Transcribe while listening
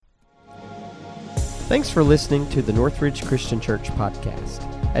Thanks for listening to the Northridge Christian Church podcast.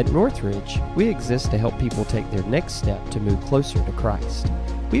 At Northridge, we exist to help people take their next step to move closer to Christ.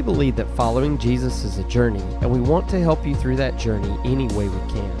 We believe that following Jesus is a journey, and we want to help you through that journey any way we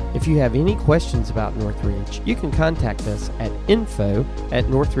can. If you have any questions about Northridge, you can contact us at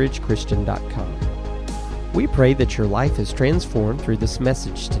info@northridgechristian.com. We pray that your life is transformed through this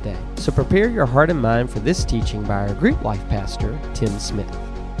message today. So prepare your heart and mind for this teaching by our group life pastor, Tim Smith.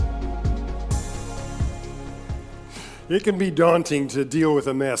 It can be daunting to deal with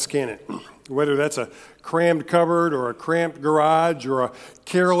a mess, can it? Whether that's a crammed cupboard or a cramped garage or a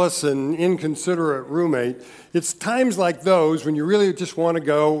careless and inconsiderate roommate, it's times like those when you really just want to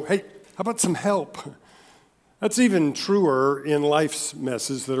go, hey, how about some help? That's even truer in life's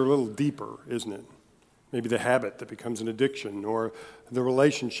messes that are a little deeper, isn't it? Maybe the habit that becomes an addiction, or the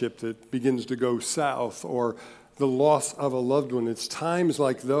relationship that begins to go south, or the loss of a loved one. It's times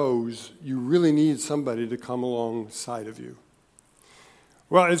like those you really need somebody to come alongside of you.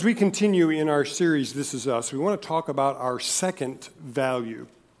 Well, as we continue in our series, This Is Us, we want to talk about our second value.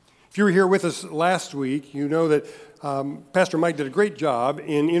 If you were here with us last week, you know that Pastor Mike did a great job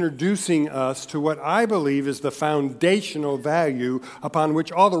in introducing us to what I believe is the foundational value upon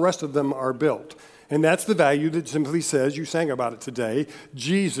which all the rest of them are built. And that's the value that simply says, you sang about it today,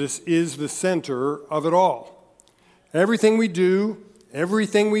 Jesus is the center of it all. Everything we do,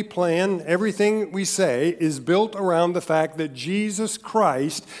 everything we plan, everything we say is built around the fact that Jesus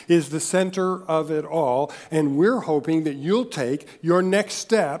Christ is the center of it all, and we're hoping that you'll take your next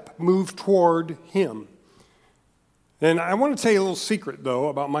step, move toward Him. And I want to tell you a little secret, though,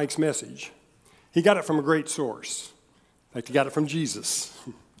 about Mike's message. He got it from a great source. In fact, he got it from Jesus.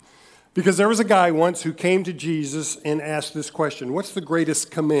 Because there was a guy once who came to Jesus and asked this question: what's the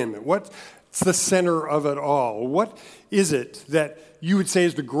greatest commandment? What's the center of it all? What is it that you would say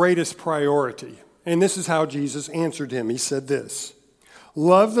is the greatest priority? And this is how Jesus answered him. He said this: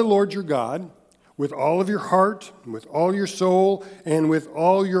 love the Lord your God with all of your heart, with all your soul, and with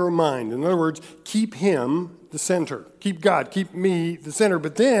all your mind. In other words, keep Him the center. Keep God, keep me the center.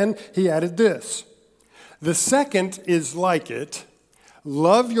 But then he added this: the second is like it.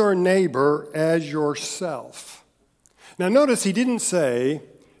 Love your neighbor as yourself. Now notice he didn't say,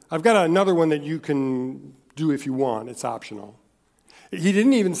 I've got another one that you can do if you want. It's optional. He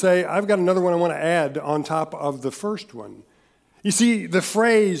didn't even say, I've got another one I want to add on top of the first one. You see, the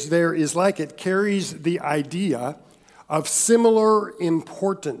phrase there is like it carries the idea of similar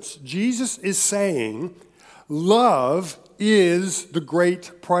importance. Jesus is saying love is the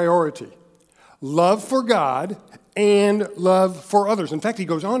great priority. Love for God and love for others. In fact, he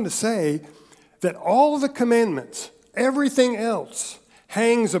goes on to say that all of the commandments, everything else,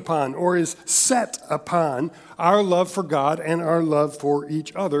 hangs upon or is set upon our love for God and our love for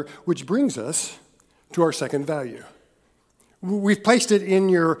each other, which brings us to our second value. We've placed it in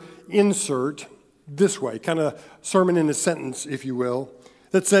your insert this way, kind of sermon in a sentence, if you will,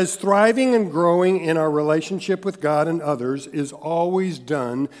 that says, thriving and growing in our relationship with God and others is always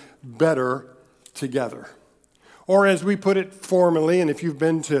done better together. Or as we put it formally, and if you've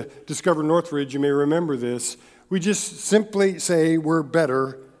been to Discover Northridge, you may remember this, we just simply say we're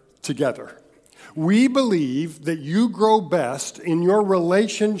better together. We believe that you grow best in your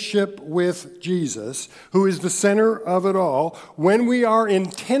relationship with Jesus, who is the center of it all, when we are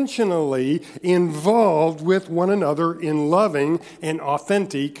intentionally involved with one another in loving and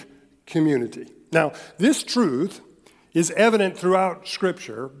authentic community. Now, this truth is evident throughout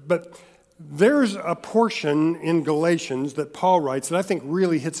Scripture, but there's a portion in Galatians that Paul writes that I think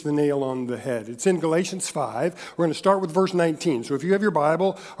really hits the nail on the head. It's in Galatians 5. We're going to start with verse 19. So if you have your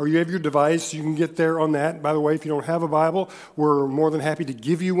Bible or you have your device, you can get there on that. By the way, if you don't have a Bible, we're more than happy to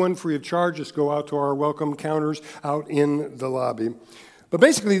give you one free of charge. Just go out to our welcome counters out in the lobby. But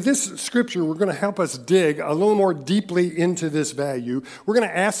basically, this scripture, we're going to help us dig a little more deeply into this value. We're going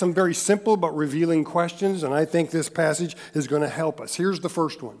to ask some very simple but revealing questions, and I think this passage is going to help us. Here's the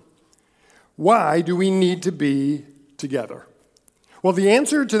first one. Why do we need to be together? Well, the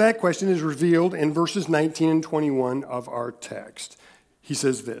answer to that question is revealed in verses 19 and 21 of our text. He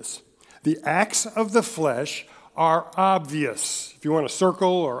says this: the acts of the flesh are obvious. If you want to circle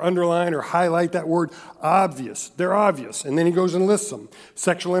or underline or highlight that word, obvious. They're obvious. And then he goes and lists them: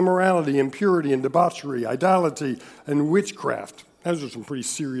 sexual immorality, impurity and debauchery, idolatry and witchcraft. Those are some pretty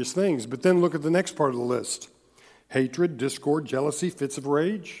serious things. But then look at the next part of the list. Hatred, discord, jealousy, fits of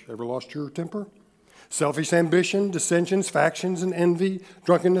rage. Ever lost your temper? Selfish ambition, dissensions, factions, and envy,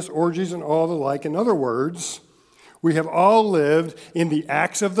 drunkenness, orgies, and all the like. In other words, We have all lived in the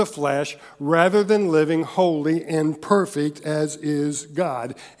acts of the flesh rather than living holy and perfect as is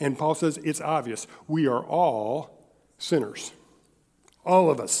God. And Paul says it's obvious. We are all sinners.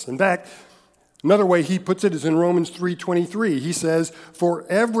 All of us. In fact, another way he puts it is in Romans 3:23. He says, "For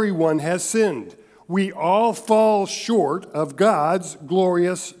everyone has sinned. We all fall short of God's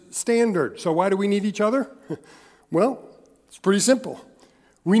glorious standard." So why do we need each other? Well, it's pretty simple.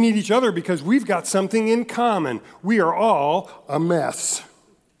 We need each other because we've got something in common. We are all a mess.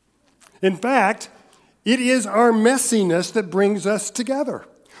 In fact, it is our messiness that brings us together.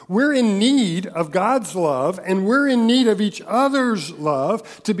 We're in need of God's love, and we're in need of each other's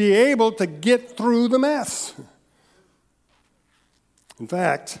love to be able to get through the mess. In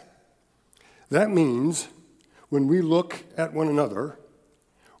fact, that means when we look at one another,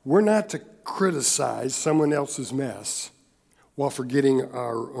 we're not to criticize someone else's mess while forgetting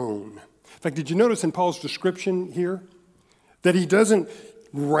our own. In fact, did you notice in Paul's description here that he doesn't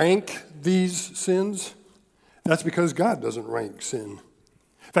rank these sins? That's because God doesn't rank sin.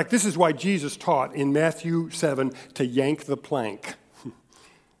 In fact, this is why Jesus taught in Matthew 7 to yank the plank.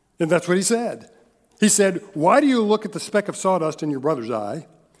 And that's what he said. He said, "Why do you look at the speck of sawdust in your brother's eye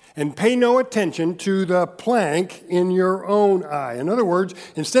and pay no attention to the plank in your own eye?" In other words,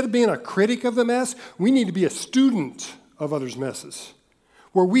 instead of being a critic of the mess, we need to be a student of others' messes,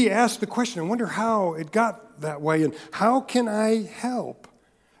 where we ask the question, I wonder how it got that way, and how can I help?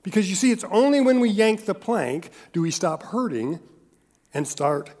 Because you see, it's only when we yank the plank do we stop hurting and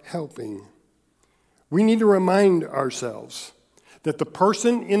start helping. We need to remind ourselves that the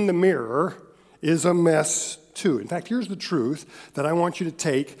person in the mirror is a mess too. In fact, here's the truth that I want you to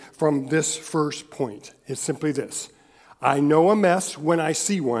take from this first point. It's simply this: I know a mess when I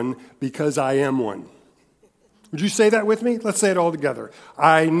see one because I am one. Would you say that with me? Let's say it all together.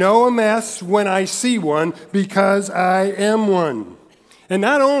 I know a mess when I see one because I am one. And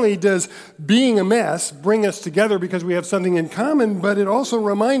not only does being a mess bring us together because we have something in common, but it also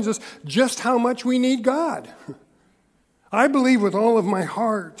reminds us just how much we need God. I believe with all of my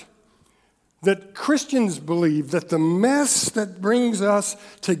heart that Christians believe that the mess that brings us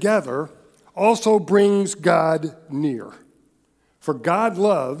together also brings God near. For God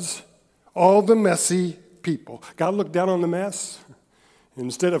loves all the messy people. God looked down on the mess.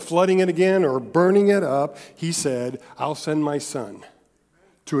 Instead of flooding it again or burning it up, he said, "I'll send my son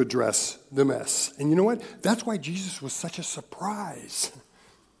to address the mess." And you know what? That's why Jesus was such a surprise.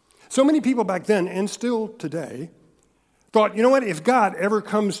 So many people back then, and still today, thought, you know what? If God ever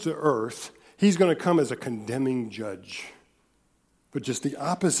comes to earth, he's going to come as a condemning judge. But just the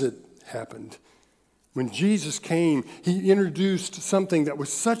opposite happened. When Jesus came, he introduced something that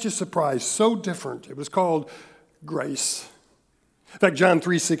was such a surprise, so different. It was called grace. In fact, John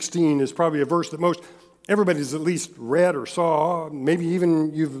 3:16 is probably a verse that most everybody's at least read or saw. Maybe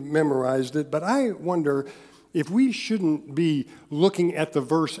even you've memorized it. But I wonder if we shouldn't be looking at the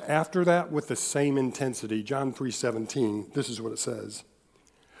verse after that with the same intensity. John 3:17, this is what it says.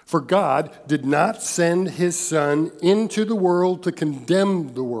 "For God did not send his Son into the world to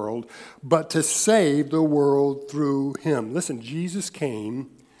condemn the world, but to save the world through him." Listen, Jesus came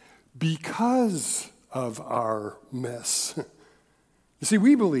because of our mess. You see,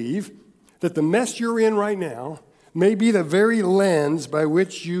 we believe that the mess you're in right now may be the very lens by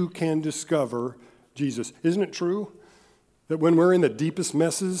which you can discover Jesus. Isn't it true that when we're in the deepest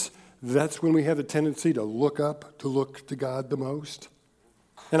messes, that's when we have the tendency to look up, to look to God the most?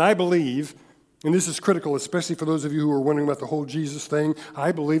 And I believe, and this is critical, especially for those of you who are wondering about the whole Jesus thing,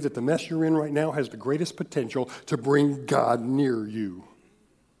 I believe that the mess you're in right now has the greatest potential to bring God near you.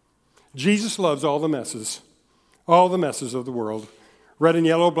 Jesus loves all the messes of the world. Red and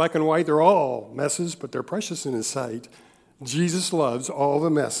yellow, black and white, they're all messes, but they're precious in his sight. Jesus loves all the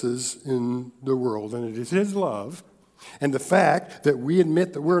messes in the world, and it is his love and the fact that we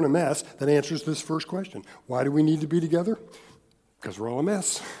admit that we're in a mess that answers this first question. Why do we need to be together? Because we're all a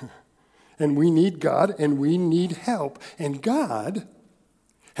mess. And we need God, and we need help. And God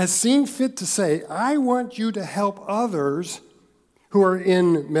has seen fit to say, I want you to help others who are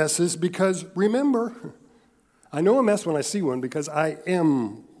in messes because, remember, I know a mess when I see one because I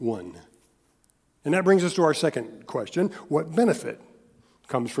am one. And that brings us to our second question. What benefit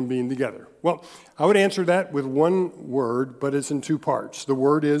comes from being together? Well, I would answer that with one word, but it's in two parts. The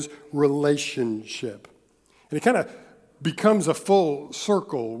word is relationship. And it kind of becomes a full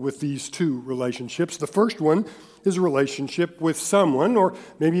circle with these two relationships. The first one is a relationship with someone, or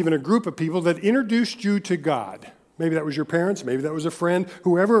maybe even a group of people that introduced you to God. Maybe that was your parents, maybe that was a friend,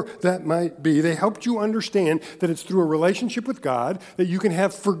 whoever that might be. They helped you understand that it's through a relationship with God that you can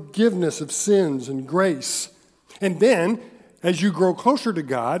have forgiveness of sins and grace. And then, as you grow closer to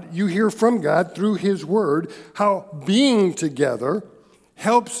God, you hear from God through His Word how being together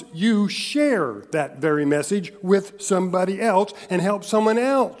helps you share that very message with somebody else and help someone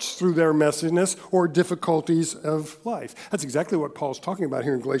else through their messiness or difficulties of life. That's exactly what Paul's talking about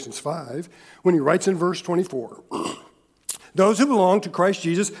here in Galatians 5 when he writes in verse 24. Those who belong to Christ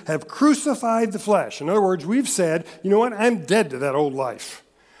Jesus have crucified the flesh. In other words, we've said, you know what, I'm dead to that old life.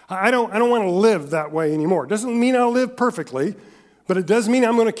 I don't want to live that way anymore. It doesn't mean I'll live perfectly, but it does mean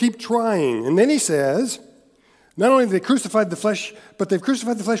I'm going to keep trying. And then he says, not only have they crucified the flesh, but they've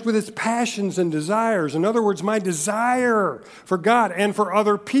crucified the flesh with its passions and desires. In other words, my desire for God and for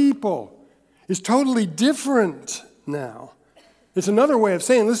other people is totally different now. It's another way of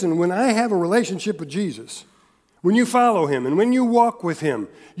saying, listen, when I have a relationship with Jesus, when you follow Him and when you walk with Him,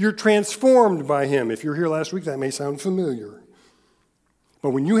 you're transformed by Him. If you're here last week, that may sound familiar.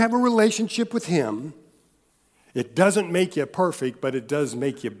 But when you have a relationship with Him, it doesn't make you perfect, but it does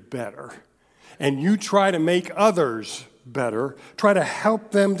make you better. And you try to make others better, try to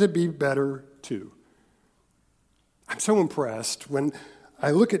help them to be better too. I'm so impressed when I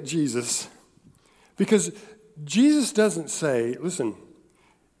look at Jesus, because Jesus doesn't say, listen,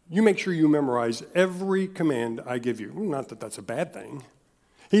 you make sure you memorize every command I give you. Not that that's a bad thing.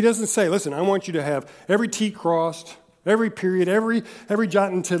 He doesn't say, listen, I want you to have every T crossed, every period, every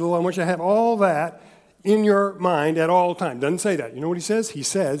jot and tittle. I want you to have all that in your mind at all times. Doesn't say that. You know what he says? He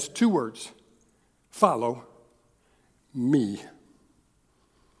says 2 words. Follow me.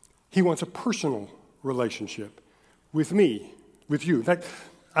 He wants a personal relationship with me, with you. In fact,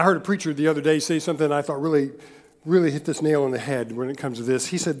 I heard a preacher the other day say something I thought really hit this nail on the head when it comes to this.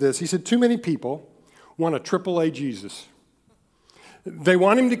 He said this. He said, too many people want a AAA Jesus. They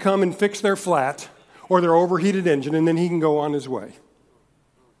want him to come and fix their flat or their overheated engine, and then he can go on his way.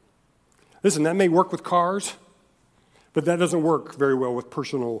 Listen, that may work with cars, but that doesn't work very well with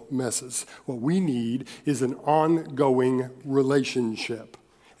personal messes. What we need is an ongoing relationship.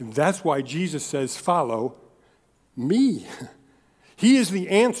 And that's why Jesus says, follow me. He is the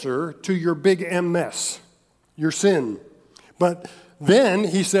answer to your big M mess, your sin. But then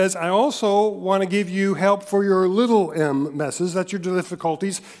he says, I also want to give you help for your little m messes. That's your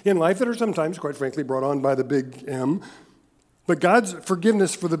difficulties in life that are sometimes, quite frankly, brought on by the big M. But God's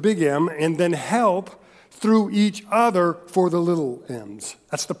forgiveness for the big M and then help through each other for the little m's.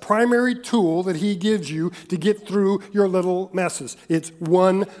 That's the primary tool that he gives you to get through your little messes. It's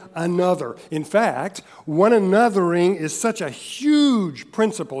one another. In fact, one anothering is such a huge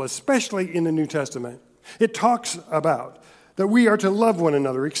principle, especially in the New Testament. It talks about that we are to love one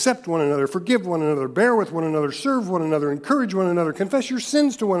another, accept one another, forgive one another, bear with one another, serve one another, encourage one another, confess your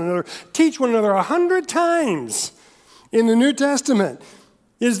sins to one another, teach one another 100 times in the New Testament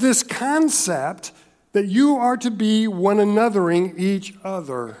is this concept that you are to be one anothering each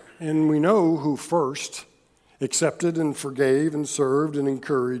other. And we know who first accepted and forgave and served and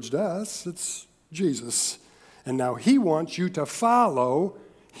encouraged us. It's Jesus. And now he wants you to follow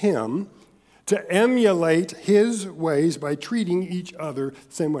him, to emulate his ways by treating each other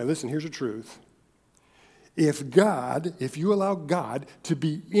the same way. Listen, here's the truth. If you allow God to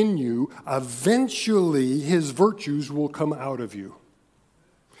be in you, eventually his virtues will come out of you.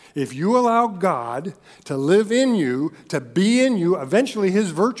 If you allow God to live in you, to be in you, eventually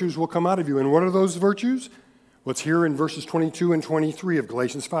his virtues will come out of you. And what are those virtues? What's here in verses 22 and 23 of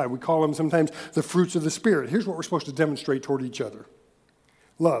Galatians 5. We call them sometimes the fruits of the Spirit. Here's what we're supposed to demonstrate toward each other.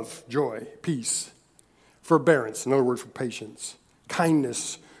 Love, joy, peace, forbearance, in other words, for patience,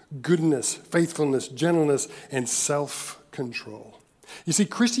 kindness, goodness, faithfulness, gentleness, and self-control. You see,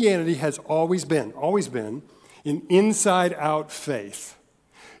 Christianity has always been an inside-out faith.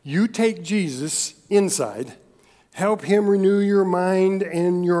 You take Jesus inside, help him renew your mind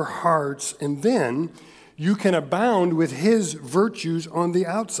and your hearts, and then you can abound with his virtues on the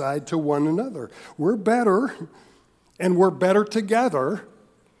outside to one another. We're better, and we're better together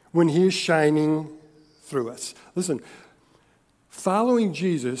when he is shining through us. Listen, following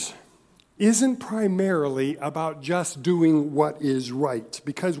Jesus isn't primarily about just doing what is right,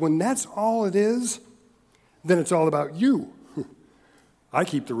 because when that's all it is, then it's all about you. I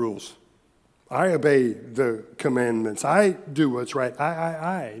keep the rules. I obey the commandments. I do what's right.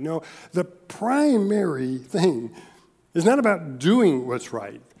 I. No, the primary thing is not about doing what's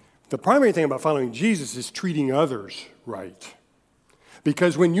right. The primary thing about following Jesus is treating others right.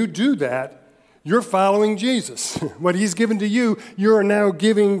 Because when you do that, you're following Jesus. What he's given to you, you're now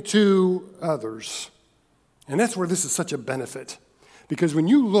giving to others. And that's where this is such a benefit. Because when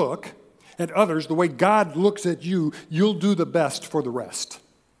you look at others the way God looks at you, you'll do the best for the rest.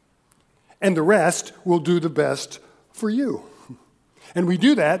 and the rest will do the best for you. And we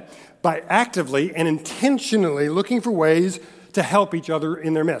do that by actively and intentionally looking for ways to help each other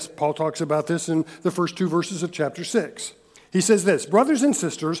in their mess. Paul talks about this in the first 2 verses of chapter 6. He says this, brothers and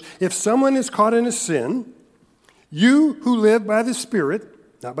sisters, if someone is caught in a sin, you who live by the Spirit,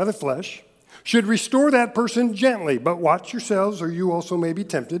 not by the flesh, should restore that person gently, but watch yourselves, or you also may be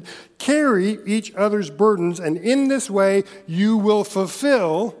tempted. Carry each other's burdens, and in this way you will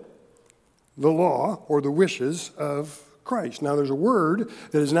fulfill the law or the wishes of Christ. Now, there's a word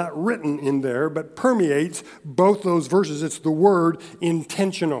that is not written in there, but permeates both those verses. It's the word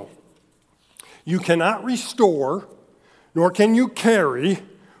intentional. You cannot restore, nor can you carry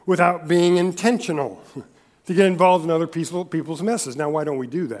without being intentional to get involved in other people's messes. Now, why don't we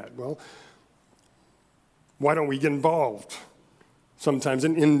do that? Well, why don't we get involved sometimes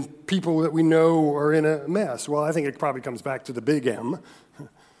in people that we know are in a mess? Well, I think it probably comes back to the big M.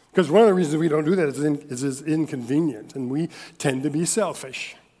 Because one of the reasons we don't do that is it's inconvenient, and we tend to be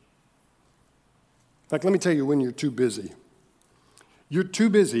selfish. In fact, let me tell you when you're too busy. You're too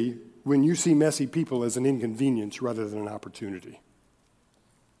busy when you see messy people as an inconvenience rather than an opportunity.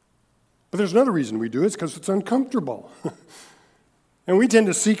 But there's another reason we do it, it's because it's uncomfortable. And we tend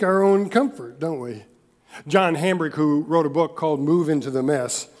to seek our own comfort, don't we? John Hambrick, who wrote a book called Move Into the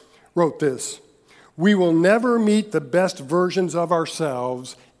Mess, wrote this, we will never meet the best versions of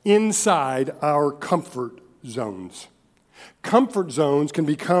ourselves inside our comfort zones. Comfort zones can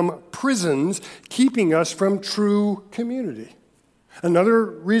become prisons, keeping us from true community. Another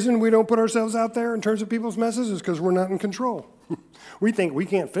reason we don't put ourselves out there in terms of people's messes is because we're not in control. We think we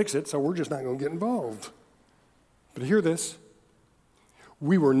can't fix it, so we're just not going to get involved. But hear this.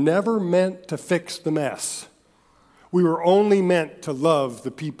 We were never meant to fix the mess. We were only meant to love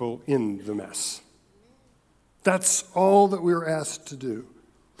the people in the mess. That's all that we were asked to do.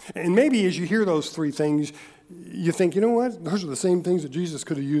 And maybe as you hear those three things, you think, you know what? Those are the same things that Jesus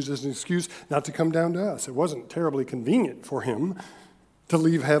could have used as an excuse not to come down to us. It wasn't terribly convenient for him to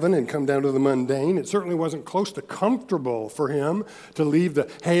leave heaven and come down to the mundane. It certainly wasn't close to comfortable for him to leave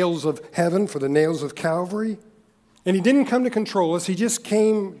the hails of heaven for the nails of Calvary. And he didn't come to control us. He just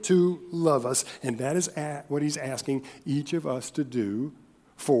came to love us. And that is what he's asking each of us to do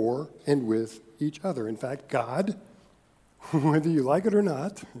for and with each other. In fact, God, whether you like it or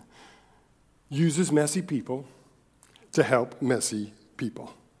not, uses messy people to help messy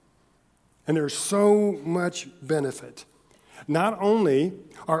people. And there's so much benefit. Not only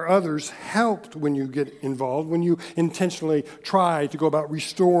are others helped when you get involved, when you intentionally try to go about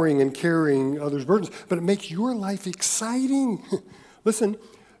restoring and carrying others' burdens, but it makes your life exciting. Listen,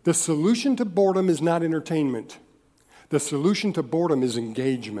 the solution to boredom is not entertainment. The solution to boredom is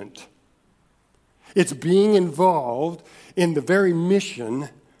engagement. It's being involved in the very mission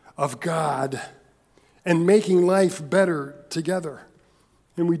of God and making life better together.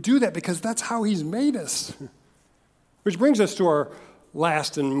 And we do that because that's how he's made us. Which brings us to our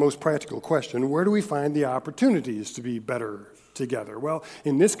last and most practical question. Where do we find the opportunities to be better together? Well,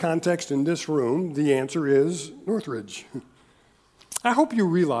 in this context, in this room, the answer is Northridge. I hope you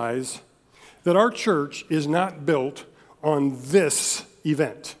realize that our church is not built on this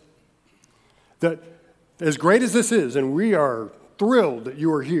event. That as great as this is, and we are thrilled that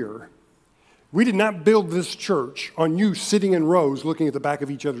you are here, we did not build this church on you sitting in rows looking at the back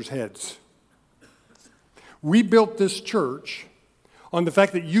of each other's heads. We built this church on the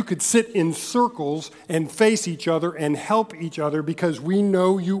fact that you could sit in circles and face each other and help each other because we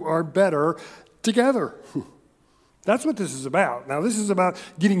know you are better together. That's what this is about. Now, this is about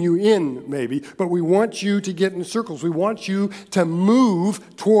getting you in, maybe, but we want you to get in circles. We want you to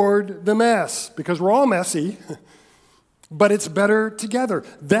move toward the mess because we're all messy, but it's better together.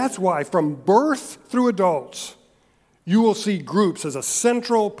 That's why from birth through adults, you will see groups as a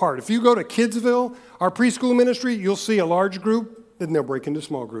central part. If you go to Kidsville, our preschool ministry, you'll see a large group, then they'll break into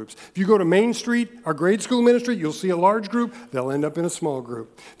small groups. If you go to Main Street, our grade school ministry, you'll see a large group, they'll end up in a small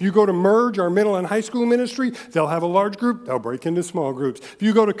group. If you go to Merge, our middle and high school ministry, they'll have a large group, they'll break into small groups. If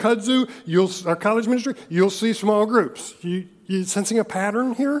you go to Kudzu, our college ministry, you'll see small groups. You sensing a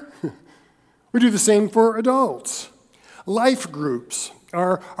pattern here? We do the same for adults. Life groups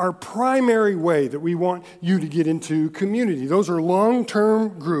are our primary way that we want you to get into community. Those are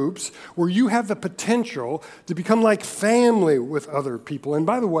long-term groups where you have the potential to become like family with other people. And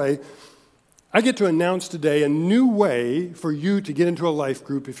by the way, I get to announce today a new way for you to get into a life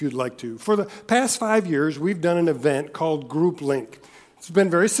group if you'd like to. For the past 5 years, we've done an event called Group Link. It's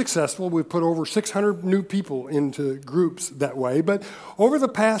been very successful. We've put over 600 new people into groups that way. But over the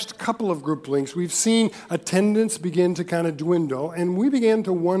past couple of group links, we've seen attendance begin to kind of dwindle. And we began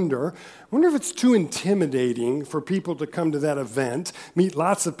to wonder if it's too intimidating for people to come to that event, meet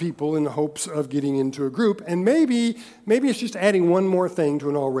lots of people in the hopes of getting into a group. And maybe it's just adding one more thing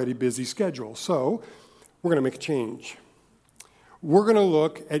to an already busy schedule. So we're going to make a change. We're going to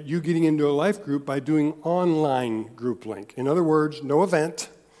look at you getting into a life group by doing online group link. In other words, no event.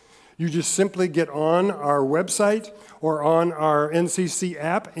 You just simply get on our website or on our NCC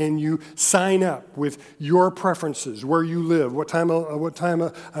app and you sign up with your preferences, where you live, what type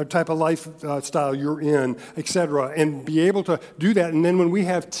of lifestyle you're in, etc., and be able to do that. And then when we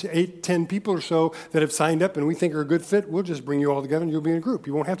have 10 people or so that have signed up and we think are a good fit, we'll just bring you all together and you'll be in a group.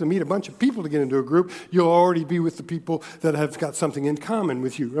 You won't have to meet a bunch of people to get into a group. You'll already be with the people that have got something in common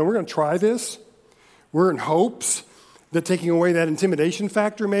with you. And we're going to try this. We're in hopes that taking away that intimidation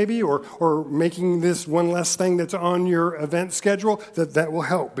factor maybe, or making this one less thing that's on your event schedule, that will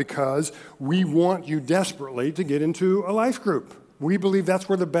help, because we want you desperately to get into a life group. We believe that's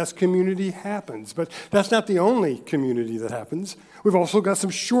where the best community happens. But that's not the only community that happens. We've also got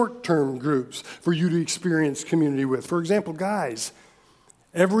some short-term groups for you to experience community with. For example, guys,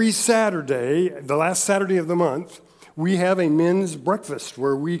 every Saturday, the last Saturday of the month, we have a men's breakfast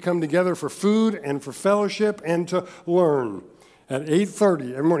where we come together for food and for fellowship and to learn at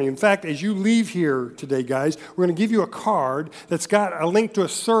 8:30 every morning. In fact, as you leave here today, guys, we're going to give you a card that's got a link to a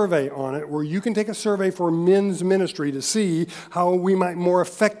survey on it where you can take a survey for men's ministry to see how we might more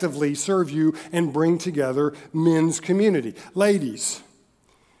effectively serve you and bring together men's community. Ladies,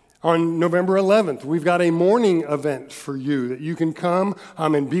 on November 11th, we've got a morning event for you that you can come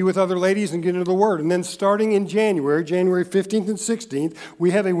and be with other ladies and get into the Word. And then starting in January 15th and 16th,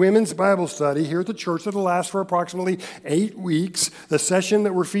 we have a women's Bible study here at the church that will last for approximately 8 weeks. The session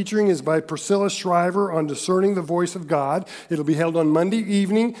that we're featuring is by Priscilla Shriver on discerning the voice of God. It'll be held on Monday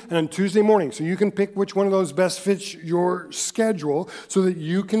evening and on Tuesday morning. So you can pick which one of those best fits your schedule so that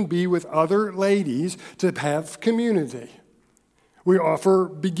you can be with other ladies to have community. We offer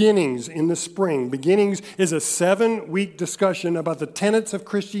Beginnings in the spring. Beginnings is a 7-week discussion about the tenets of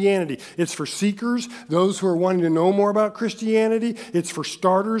Christianity. It's for seekers, those who are wanting to know more about Christianity. It's for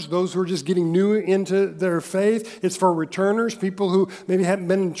starters, those who are just getting new into their faith. It's for returners, people who maybe haven't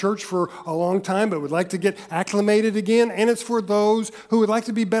been in church for a long time but would like to get acclimated again. And it's for those who would like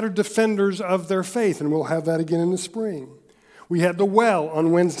to be better defenders of their faith. And we'll have that again in the spring. We had the Well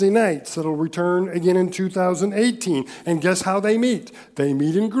on Wednesday nights that'll return again in 2018. And guess how they meet? They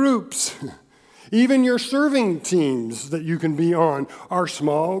meet in groups. Even your serving teams that you can be on are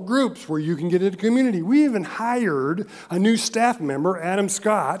small groups where you can get into community. We even hired a new staff member, Adam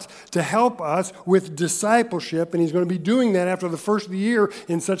Scott, to help us with discipleship. And he's going to be doing that after the first of the year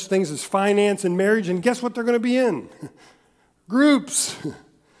in such things as finance and marriage. And guess what they're going to be in? Groups.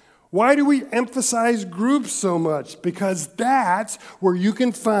 Why do we emphasize groups so much? Because that's where you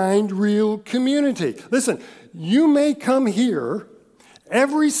can find real community. Listen, you may come here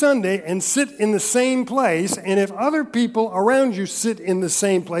every Sunday and sit in the same place, and if other people around you sit in the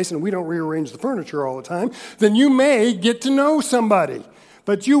same place, and we don't rearrange the furniture all the time, then you may get to know somebody.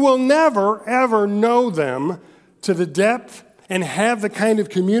 But you will never, ever know them to the depth and have the kind of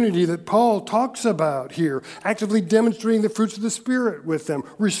community that Paul talks about here, actively demonstrating the fruits of the Spirit with them,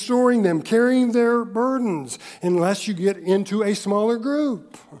 restoring them, carrying their burdens, unless you get into a smaller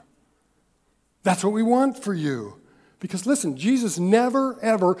group. That's what we want for you. Because listen, Jesus never,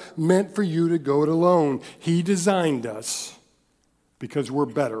 ever meant for you to go it alone. He designed us because we're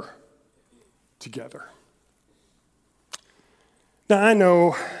better together. Now, I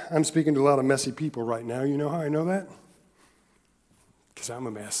know I'm speaking to a lot of messy people right now. You know how I know that? Because I'm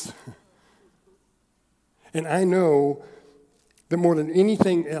a mess. And I know that more than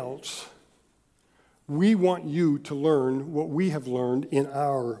anything else, we want you to learn what we have learned in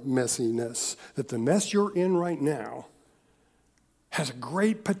our messiness. That the mess you're in right now has a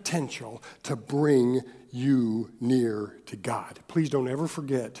great potential to bring you near to God. Please don't ever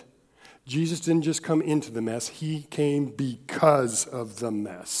forget, Jesus didn't just come into the mess, he came because of the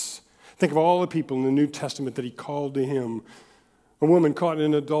mess. Think of all the people in the New Testament that he called to him. A woman caught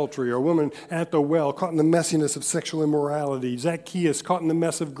in adultery, or a woman at the well caught in the messiness of sexual immorality, Zacchaeus caught in the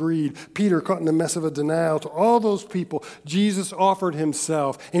mess of greed, Peter caught in the mess of a denial. To all those people, Jesus offered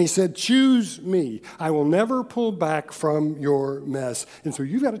himself, and he said, choose me. I will never pull back from your mess. And so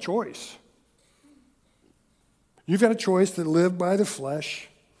you've got a choice. You've got a choice to live by the flesh.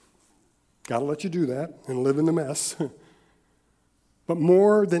 Got to let you do that and live in the mess. But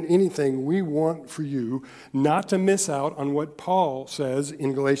more than anything, we want for you not to miss out on what Paul says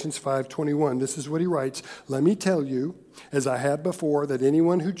in Galatians 5:21. This is what he writes, "Let me tell you, as I have before, that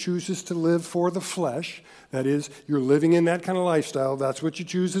anyone who chooses to live for the flesh," that is, you're living in that kind of lifestyle, that's what you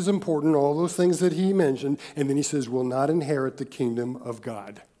choose is important, all those things that he mentioned, and then he says, "will not inherit the kingdom of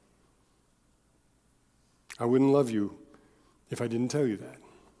God." I wouldn't love you if I didn't tell you that.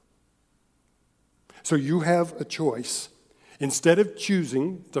 So you have a choice. Instead of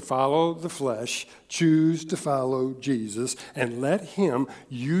choosing to follow the flesh, choose to follow Jesus and let him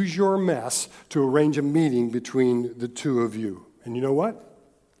use your mess to arrange a meeting between the two of you. And you know what?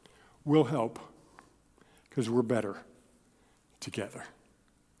 We'll help because we're better together.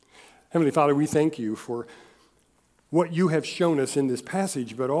 Heavenly Father, we thank you for what you have shown us in this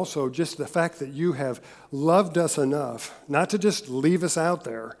passage, but also just the fact that you have loved us enough not to just leave us out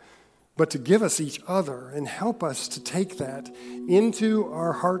there, but to give us each other and help us to take that into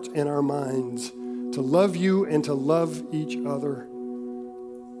our hearts and our minds, to love you and to love each other.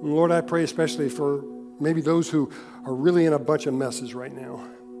 And Lord, I pray especially for maybe those who are really in a bunch of messes right now.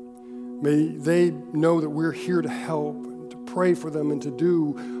 May they know that we're here to help, and to pray for them, and to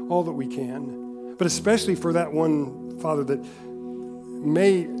do all that we can. But especially for that one, Father, that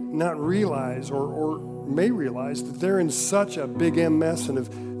may not realize or may realize that they're in such a big mess and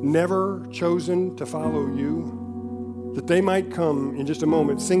have never chosen to follow you, that they might come in just a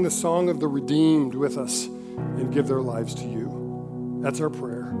moment, sing the song of the redeemed with us, and give their lives to you. That's our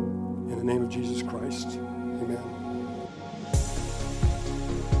prayer. In the name of Jesus Christ, amen.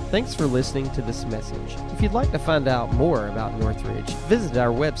 Thanks for listening to this message. If you'd like to find out more about Northridge, visit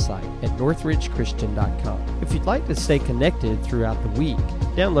our website at northridgechristian.com. If you'd like to stay connected throughout the week,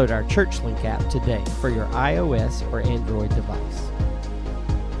 download our ChurchLink app today for your iOS or Android device.